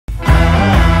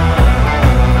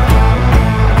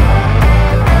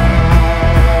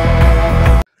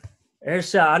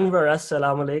Irsa Anwar,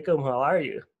 assalamu alaikum. How are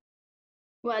you?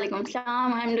 Walaikum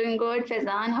salam. I'm doing good.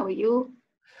 Faizan, how are you?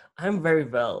 I'm very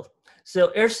well.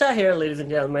 So Irsa here, ladies and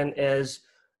gentlemen, is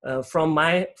from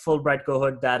my Fulbright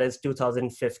cohort, that is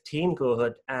 2015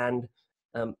 cohort, and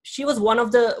she was one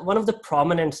of the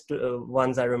prominent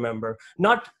ones I remember.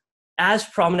 Not as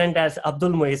prominent as Abdul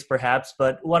Muiz, perhaps,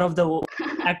 but one of the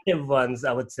active ones,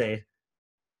 I would say. Yeah.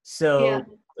 So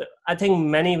I think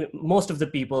most of the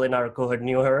people in our cohort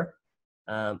knew her.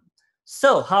 Um,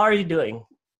 so how are you doing?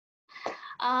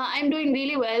 I'm doing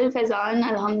really well, Faizan.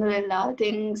 Alhamdulillah.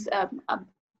 Things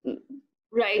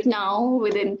right now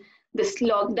within this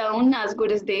lockdown as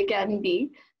good as they can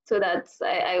be. So that's,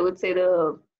 I would say,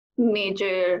 the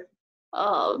major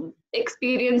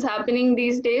experience happening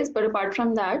these days. But apart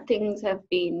from that, things have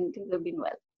been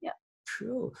well. Yeah.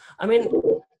 True. I mean,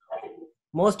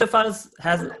 most of us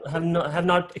have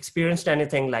not experienced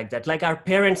anything like that. Like our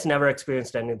parents never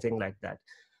experienced anything like that.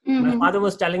 My Mm-hmm. father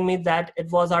was telling me that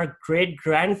it was our great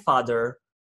grandfather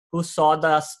who saw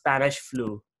the Spanish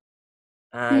flu,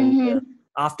 and Mm-hmm.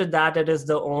 after that, it is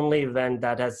the only event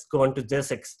that has gone to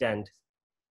this extent.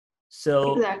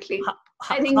 So, Exactly. how,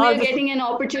 I how, think we how are is this getting an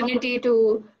opportunity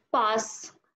to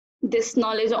pass this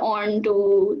knowledge on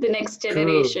to the next true?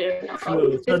 generation of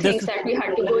True. the So this, things that we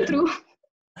had to go through.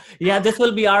 yeah, this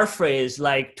will be our phrase,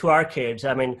 like to our kids.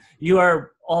 I mean, you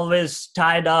are always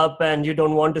tied up and you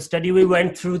don't want to study. We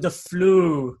went through the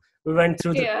flu. We went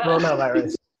through the Yeah.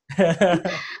 coronavirus.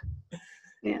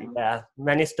 Yeah. Yeah,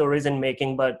 many stories in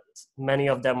making, but many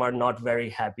of them are not very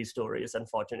happy stories,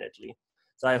 unfortunately.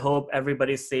 So I hope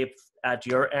everybody's safe at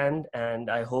your end, and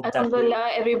I hope that you.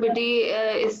 Alhamdulillah, everybody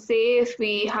is safe.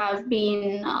 We have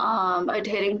been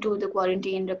adhering to the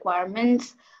quarantine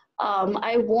requirements.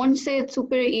 I won't say it's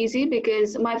super easy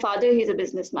because my father, he's a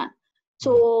businessman.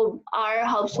 So our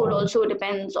household also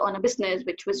depends on a business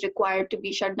which was required to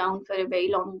be shut down for a very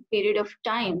long period of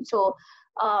time. So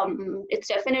it's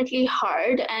definitely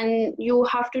hard, and you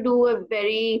have to do a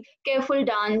very careful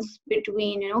dance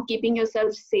between keeping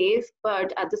yourself safe,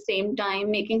 but at the same time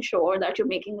making sure that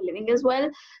you're making a living as well.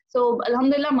 So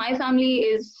Alhamdulillah, my family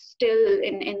is still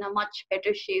in a much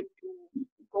better shape to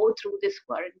go through this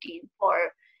quarantine for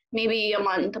maybe a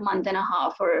month and a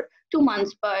half, or 2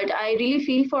 months. But I really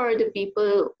feel for the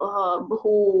people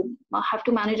who have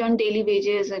to manage on daily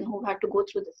wages and who had to go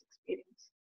through this experience.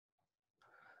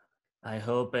 I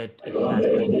hope it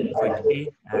passes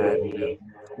quickly, and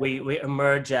we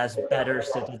emerge as better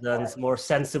citizens, more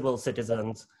sensible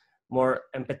citizens, more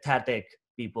empathetic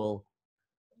people.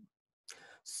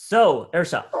 So,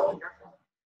 Ersa,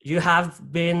 you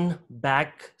have been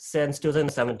back since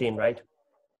 2017, right?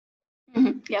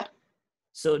 Yeah.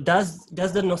 So does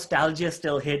the nostalgia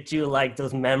still hit you, like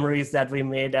those memories that we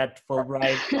made at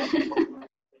Fulbright?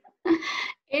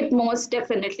 It most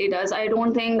definitely does. I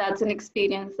don't think that's an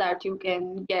experience that you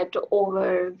can get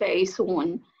over very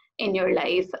soon in your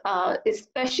life,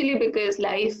 especially because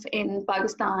life in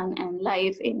Pakistan and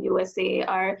life in USA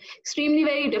are extremely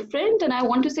very different. And I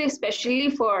want to say, especially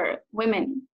for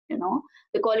women,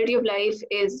 the quality of life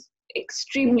is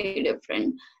extremely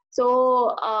different. So,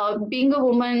 being a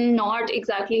woman, not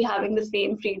exactly having the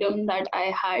same freedom that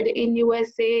I had in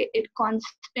USA, it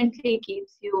constantly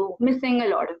keeps you missing a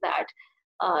lot of that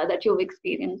you've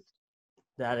experienced.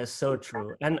 That is so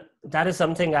true, and that is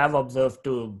something I've observed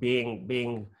too.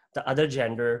 Being the other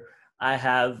gender, I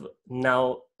have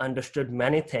now understood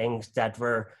many things that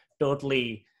were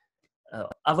totally,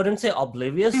 I wouldn't say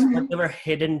oblivious, but Hmm. they were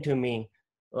hidden to me.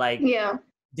 Like Yeah,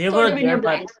 they sort were of in there, your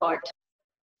but blind spot.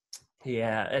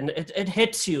 yeah, and it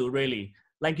hits you really.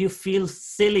 Like you feel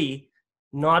silly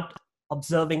not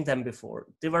observing them before.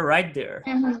 They were right there.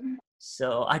 Hmm.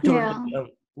 So I totally, Yeah.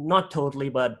 not totally,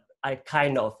 but I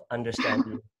kind of understand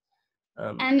you.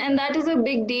 Um, And that is a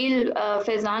big deal,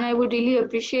 Faizan. I would really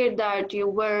appreciate that you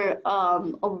were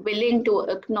willing to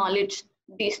acknowledge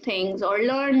these things or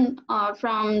learn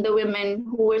from the women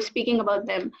who were speaking about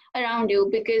them around you,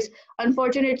 because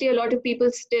unfortunately a lot of people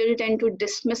still tend to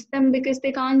dismiss them because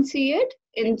they can't see it,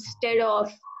 instead of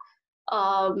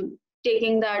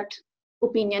taking that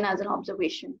opinion as an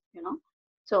observation.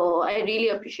 So I really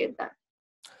appreciate that.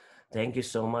 Thank you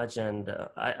so much. And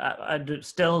I do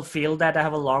still feel that I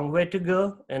have a long way to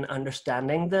go in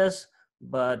understanding this,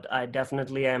 but I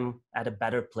definitely am at a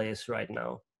better place right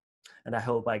now. And I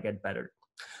hope I get better.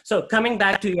 So, coming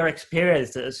back to your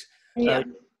experiences, uh, Yeah.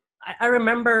 I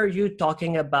remember you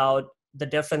talking about the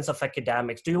difference of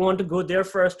academics. Do you want to go there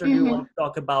first, or do you want Hmm. to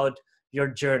talk about your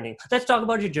journey? Let's talk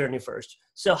about your journey first.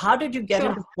 So, how did you get Sure.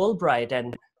 into Fulbright,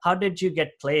 and how did you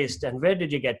get placed, and where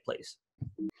did you get placed?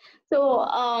 So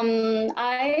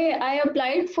I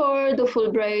applied for the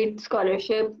Fulbright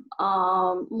scholarship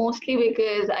mostly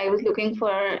because I was looking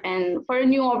for a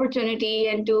new opportunity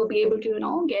and to be able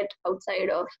to get outside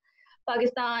of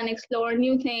Pakistan, explore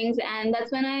new things, and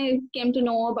that's when I came to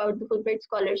know about the Fulbright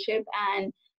scholarship,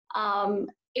 and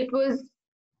it was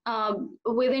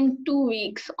within 2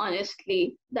 weeks,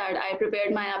 honestly, that I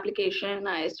prepared my application.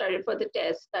 I started for the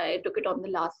test. I took it on the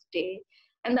last day,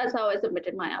 and that's how I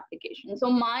submitted my application. So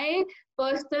my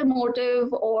personal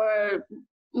motive or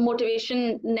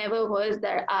motivation never was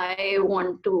that I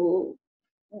want to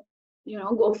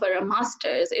go for a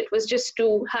master's. It was just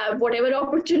to have whatever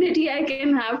opportunity I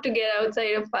can have to get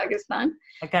outside of Pakistan.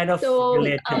 I kind of So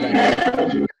relate to that. that's how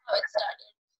it started.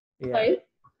 Yeah. Sorry?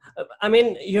 I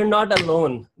mean, you're not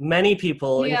alone. Many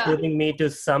people, Yeah. including me to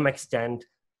some extent,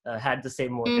 had the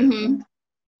same motive. Mm-hmm.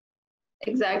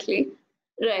 Exactly.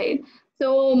 Right.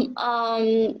 So,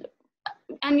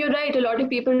 and you're right, a lot of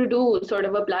people do sort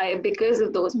of apply because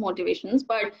of those motivations.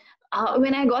 But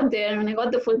when I got there, when I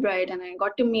got the Fulbright and I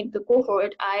got to meet the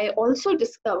cohort, I also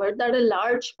discovered that a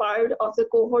large part of the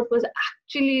cohort was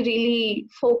actually really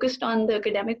focused on the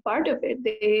academic part of it.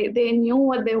 They knew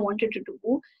what they wanted to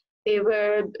do. They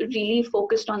were really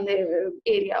focused on their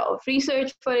area of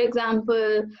research, for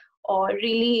example, or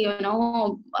really,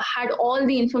 had all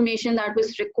the information that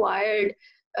was required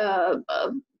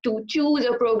to choose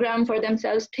a program for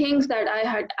themselves, things that I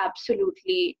had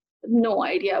absolutely no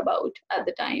idea about at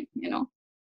the time.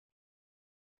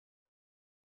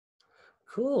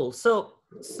 Cool.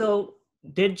 So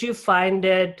did you find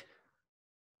it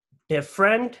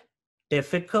different,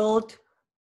 difficult,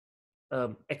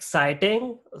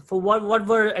 exciting? For what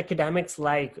were academics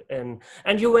like? And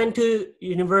you went to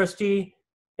university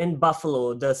in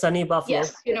Buffalo, the SUNY Buffalo.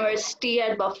 Yes, university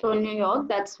at Buffalo, New York.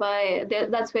 That's why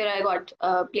that's where I got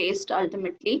placed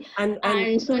ultimately. And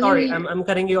SUNY, sorry, I'm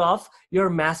cutting you off. Your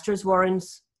master's were in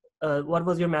what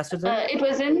was your master's in? It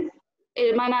was in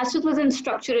my master's was in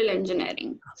structural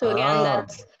engineering. So again,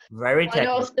 that's very one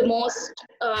technical. of the most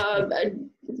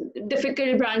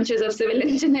difficult branches of civil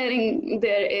engineering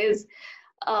there is.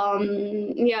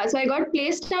 Yeah, so I got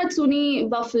placed at SUNY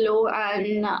Buffalo,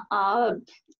 and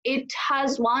it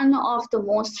has one of the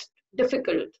most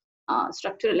difficult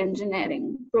structural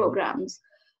engineering programs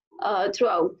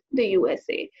throughout the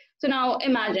USA. So now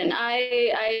imagine,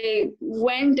 I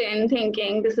went in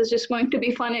thinking this is just going to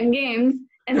be fun and games,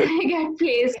 and then I get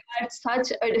placed at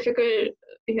such a difficult,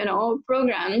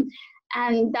 program.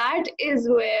 And that is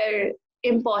where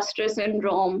imposter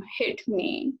syndrome hit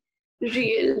me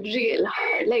real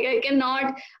hard. Like I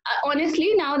cannot,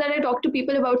 honestly, now that I talk to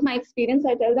people about my experience,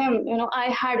 I tell them, I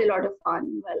had a lot of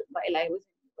fun while I was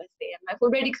in USA, and my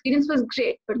Fulbright experience was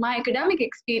great, but my academic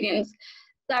experience,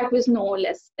 that was no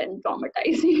less than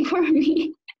traumatizing for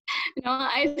me.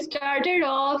 I started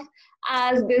off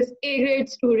as this A-grade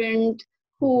student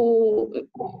who,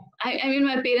 I mean,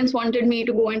 my parents wanted me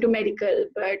to go into medical,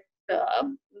 but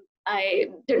I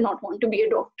did not want to be a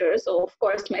doctor. So, of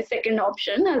course, my second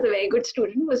option as a very good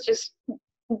student was just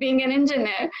being an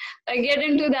engineer. I get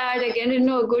into that, I get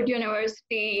into a good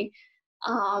university.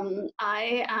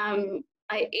 I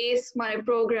ace my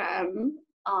program.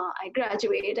 I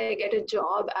graduate, I get a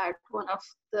job at one of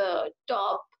the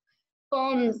top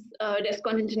firms,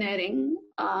 Descon Engineering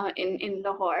in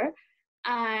Lahore.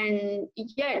 And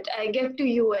yet I get to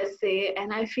USA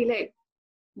and I feel like,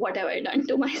 what have I done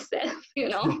to myself?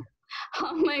 How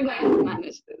am I going to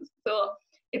manage this? So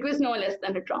it was no less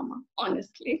than a trauma,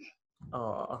 honestly.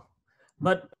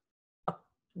 But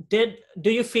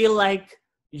do you feel like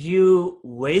you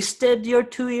wasted your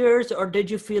 2 years, or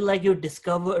did you feel like you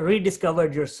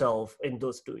rediscovered yourself in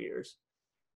those 2 years?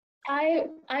 I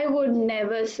would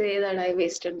never say that I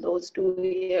wasted those 2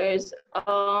 years.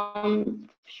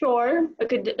 Sure,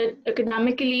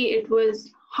 academically it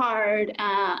was hard,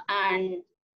 and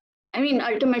I mean,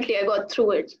 ultimately I got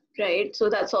through it, right? So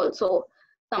that's also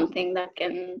something that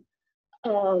can,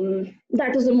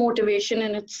 that is a motivation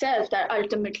in itself, that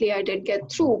ultimately I did get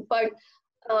through. But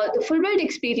the Fulbright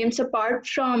experience, apart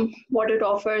from what it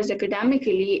offers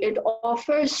academically, it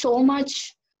offers so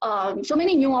much, so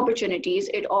many new opportunities.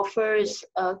 It offers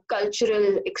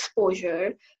cultural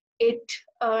exposure. It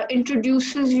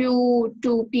introduces you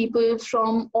to people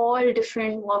from all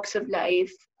different walks of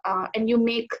life, and you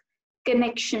make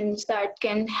connections that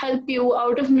can help you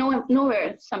out of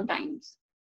nowhere sometimes,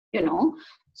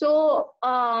 So,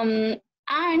 and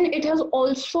it has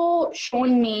also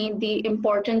shown me the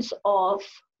importance of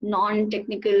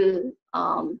non-technical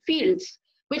fields,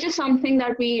 which is something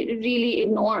that we really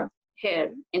ignore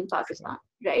here in Pakistan,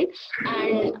 right?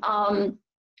 And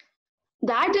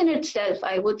that in itself,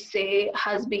 I would say,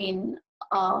 has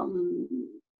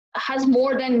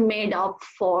more than made up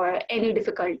for any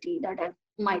difficulty that I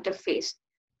might have faced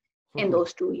in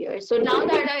those 2 years. So now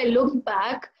that I look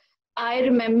back, I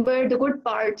remember the good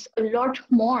parts a lot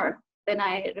more than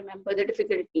I remember the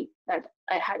difficulty that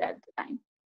I had at the time.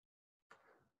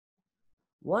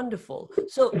 Wonderful.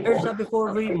 So, Irsa,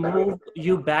 before we move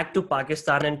you back to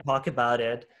Pakistan and talk about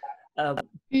it,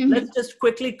 let's just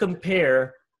quickly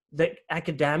compare the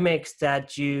academics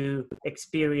that you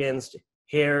experienced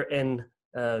here in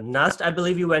NUST. I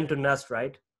believe you went to NUST,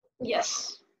 right?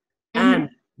 Yes. And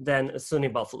then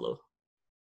SUNY Buffalo.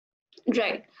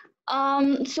 Right.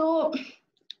 So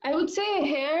I would say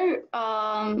here,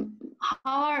 how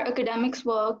our academics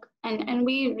work, and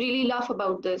we really laugh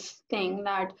about this thing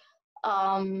that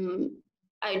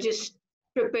I just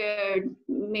prepared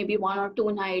maybe 1 or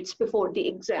 2 nights before the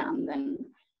exam,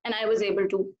 and I was able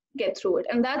to get through it.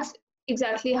 And that's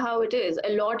exactly how it is.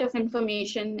 A lot of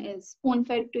information is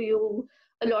spoon-fed to you.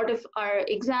 A lot of our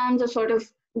exams are sort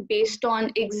of based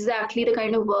on exactly the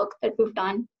kind of work that we've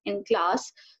done in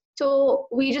class. So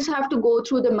we just have to go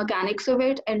through the mechanics of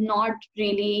it and not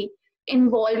really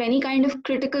involve any kind of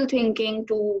critical thinking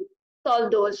to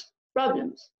solve those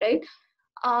problems, right?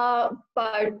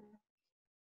 But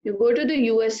you go to the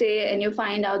USA and you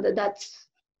find out that that's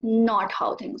not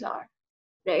how things are,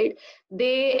 right?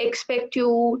 They expect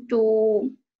you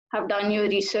to have done your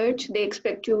research. They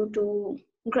expect you to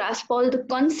grasp all the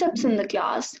concepts in the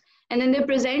class, and then they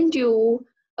present you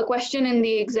a question in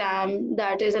the exam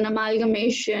that is an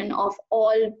amalgamation of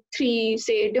all 3,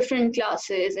 say, different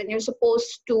classes, and you're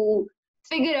supposed to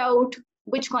figure out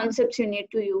which concepts you need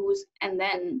to use and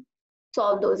then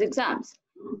solve those exams.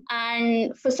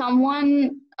 And for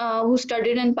someone who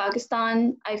studied in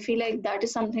Pakistan, I feel like that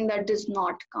is something that does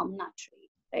not come naturally,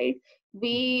 right?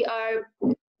 We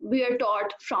are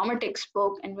taught from a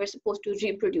textbook, and we're supposed to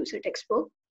reproduce a textbook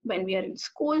when we are in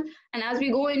school. And as we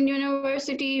go in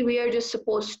university, we are just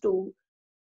supposed to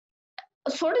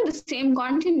sort of the same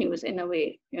continues in a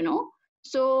way,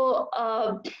 So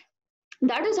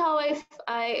that is how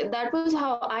that was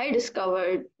how I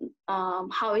discovered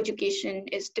how education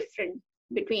is different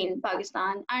between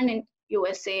Pakistan and in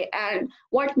USA, and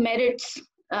what merits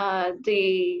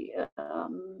the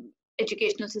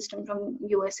educational system from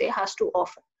USA has to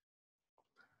offer.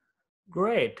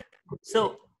 Great.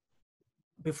 So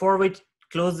before we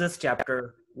close this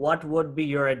chapter, what would be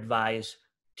your advice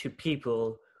to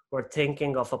people who are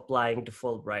thinking of applying to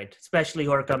Fulbright, especially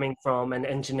who are coming from an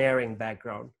engineering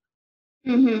background?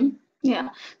 Yeah.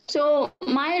 So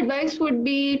my advice would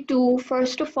be to,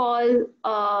 first of all,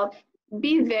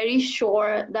 be very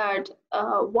sure that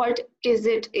what is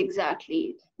it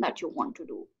exactly that you want to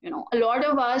do. A lot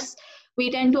of us,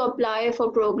 we tend to apply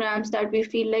for programs that we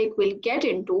feel like we'll get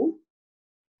into,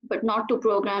 but not to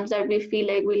programs that we feel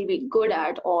like we'll be good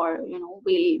at, or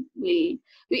we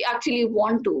actually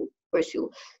want to pursue.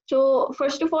 So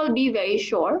first of all, be very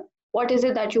sure what is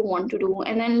it that you want to do,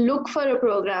 and then look for a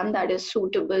program that is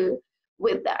suitable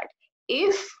with that.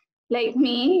 If, like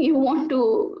me, you want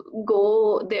to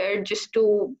go there just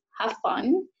to have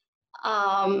fun,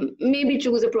 maybe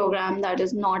choose a program that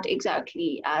is not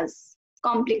exactly as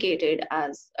complicated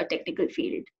as a technical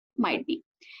field might be.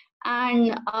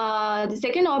 And the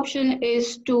second option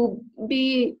is to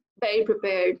be very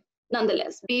prepared.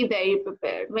 Nonetheless, be very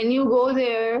prepared. When you go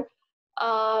there,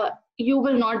 you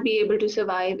will not be able to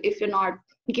survive if you're not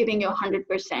giving your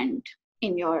 100%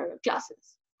 in your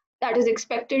classes. That is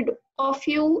expected of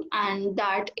you, and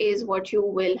that is what you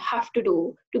will have to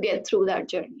do to get through that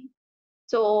journey.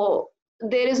 So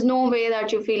there is no way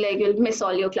that you feel like you'll miss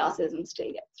all your classes and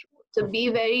still get through. So be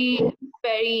very,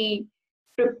 very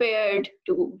prepared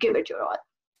to give it your all.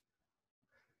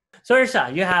 So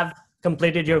Irsa, you have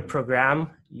completed your program,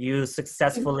 you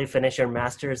successfully finished your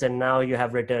master's, and now you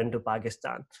have returned to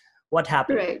Pakistan. What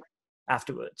happened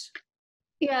afterwards?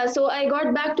 Yeah, so I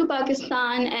got back to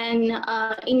Pakistan,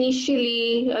 and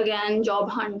initially, again, job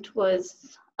hunt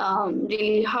was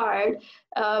really hard.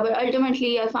 But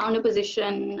ultimately, I found a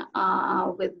position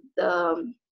with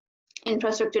the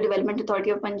Infrastructure Development Authority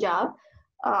of Punjab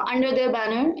under their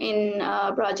banner in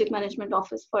Project Management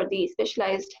Office for the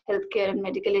Specialized Healthcare and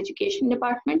Medical Education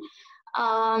Department,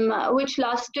 which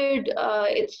lasted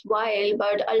its while,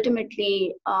 but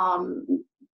ultimately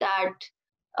that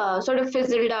sort of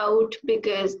fizzled out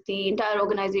because the entire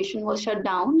organization was shut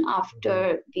down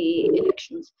after the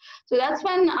elections. So that's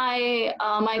when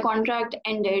my contract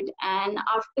ended, and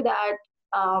after that,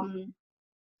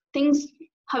 things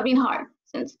have been hard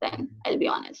since then, I'll be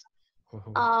honest.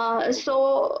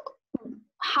 So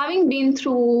having been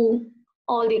through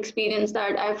all the experience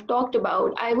that I've talked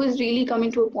about, I was really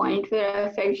coming to a point where I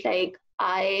felt like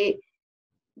I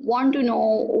want to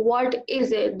know what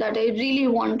is it that I really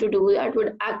want to do that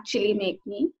would actually make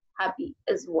me happy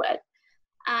as well.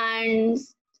 And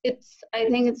I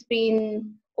think it's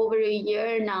been over a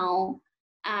year now,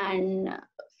 and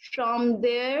from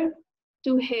there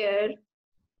to here,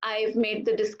 I've made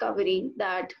the discovery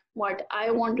that what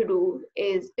I want to do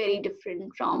is very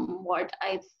different from what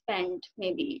I've spent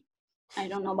maybe, I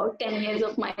don't know, about 10 years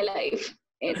of my life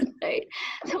in, right?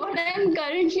 So what I'm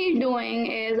currently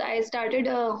doing is I started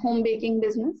a home baking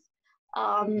business.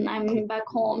 I'm back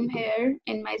home here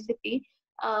in my city,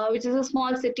 which is a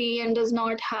small city and does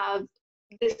not have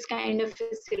this kind of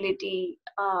facility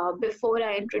before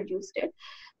I introduced it.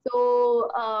 So,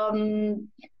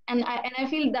 and I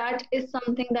feel that is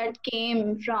something that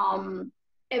came from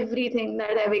everything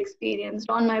that I've experienced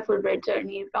on my Fulbright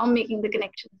journey, from making the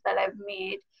connections that I've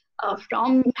made,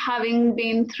 from having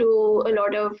been through a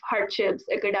lot of hardships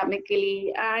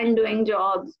academically and doing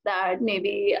jobs that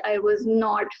maybe I was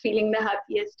not feeling the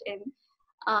happiest in.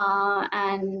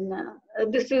 And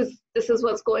this is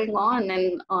what's going on,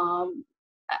 and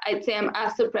I'd say I'm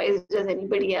as surprised as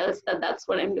anybody else that that's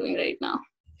what I'm doing right now.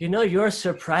 You know, you're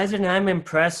surprised and I'm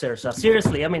impressed, Irsa.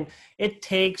 Seriously, I mean, it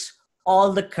takes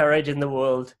all the courage in the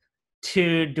world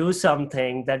to do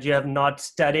something that you have not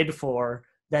studied for,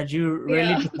 that you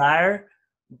really desire,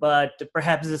 but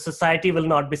perhaps the society will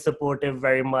not be supportive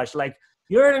very much. Like,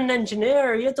 you're an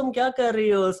engineer, ye tum kya kar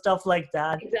rahi ho, stuff like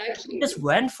that. Exactly. You just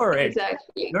went for it.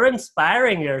 Exactly. You're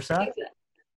inspiring, Irsa. Exactly.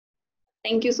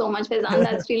 Thank you so much, Faizan.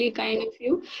 That's really kind of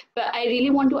you. But I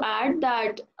really want to add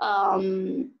that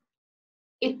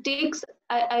it takes,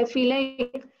 I feel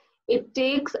like it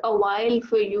takes a while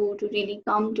for you to really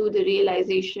come to the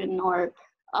realization or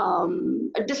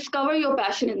discover your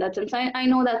passion in that sense. I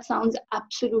know that sounds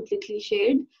absolutely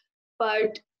cliched,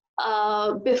 but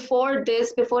before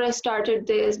I started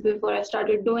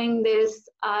doing this,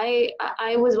 I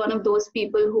was one of those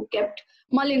people who kept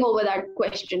mulling over that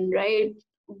question, right?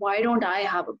 Why don't I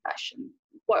have a passion?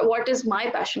 What is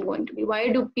my passion going to be? Why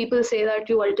do people say that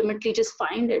you ultimately just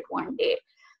find it one day?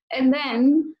 And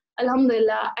then,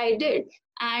 alhamdulillah, I did.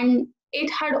 And it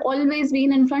had always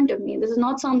been in front of me. This is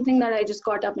not something that I just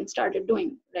got up and started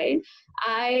doing, right?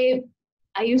 I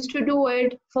used to do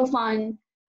it for fun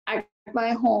at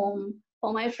my home,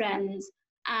 for my friends.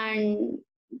 And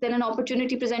then an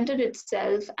opportunity presented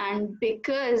itself. And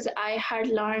because I had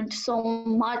learned so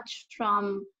much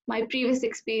from my previous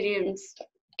experience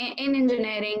in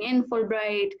engineering, in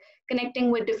Fulbright, connecting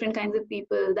with different kinds of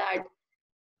people, that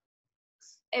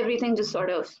everything just sort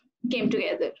of came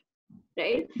together,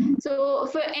 right? So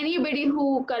for anybody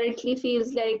who currently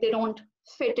feels like they don't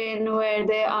fit in where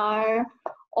they are,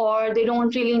 or they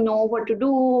don't really know what to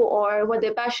do or what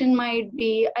their passion might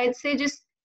be, I'd say just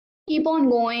keep on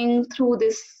going through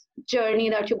this journey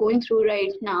that you're going through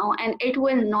right now, and it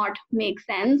will not make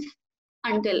sense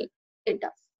until it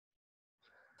does.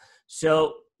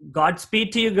 So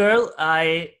Godspeed to you, girl.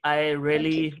 I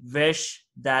really wish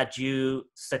that you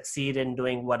succeed in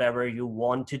doing whatever you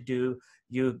want to do.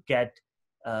 You get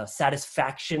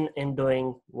satisfaction in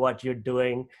doing what you're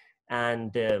doing,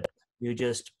 and you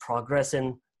just progress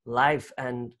in life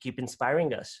and keep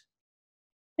inspiring us.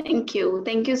 Thank you.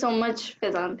 Thank you so much,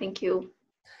 Faizan. Thank you.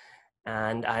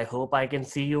 And I hope I can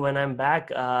see you when I'm back.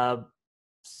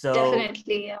 So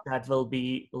definitely, yeah. That will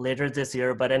be later this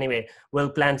year. But anyway,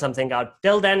 we'll plan something out.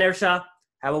 Till then, Irsa,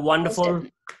 have a wonderful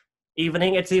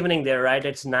evening. It's evening there, right?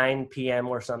 It's 9 p.m.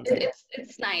 or something.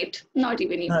 It's night, not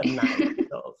even evening. Night.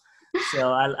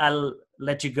 So I'll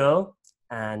let you go,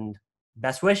 and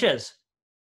best wishes.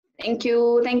 Thank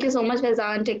you. Thank you so much,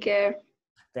 Faizan. Take care.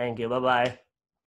 Thank you. Bye-bye.